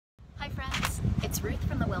it's Ruth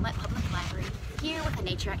from the Wilmette Public Library, here with a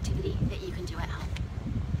nature activity that you can do at home.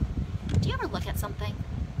 Do you ever look at something,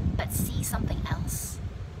 but see something else?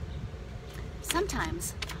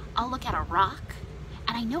 Sometimes I'll look at a rock,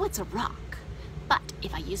 and I know it's a rock, but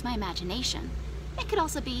if I use my imagination, it could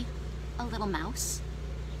also be a little mouse,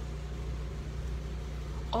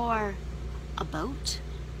 or a boat,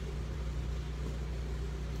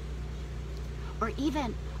 or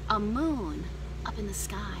even a moon up in the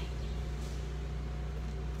sky.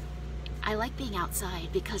 I like being outside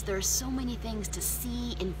because there are so many things to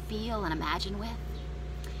see and feel and imagine with.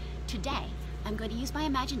 Today, I'm going to use my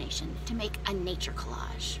imagination to make a nature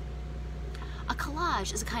collage. A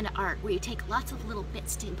collage is a kind of art where you take lots of little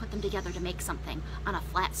bits and put them together to make something on a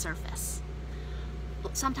flat surface.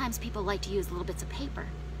 Sometimes people like to use little bits of paper.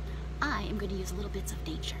 I am going to use little bits of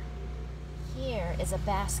nature. Here is a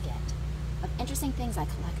basket of interesting things I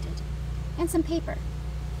collected and some paper.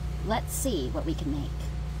 Let's see what we can make.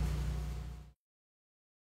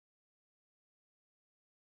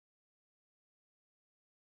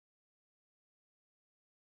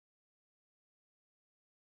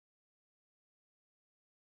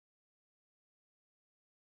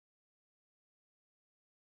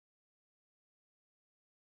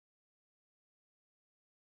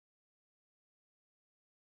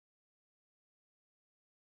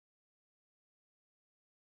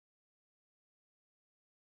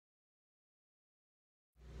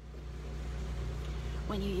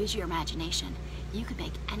 When you use your imagination, you can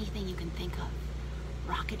make anything you can think of.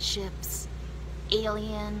 Rocket ships,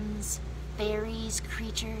 aliens, fairies,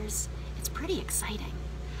 creatures. It's pretty exciting.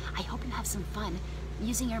 I hope you have some fun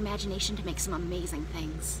using your imagination to make some amazing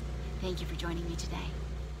things. Thank you for joining me today.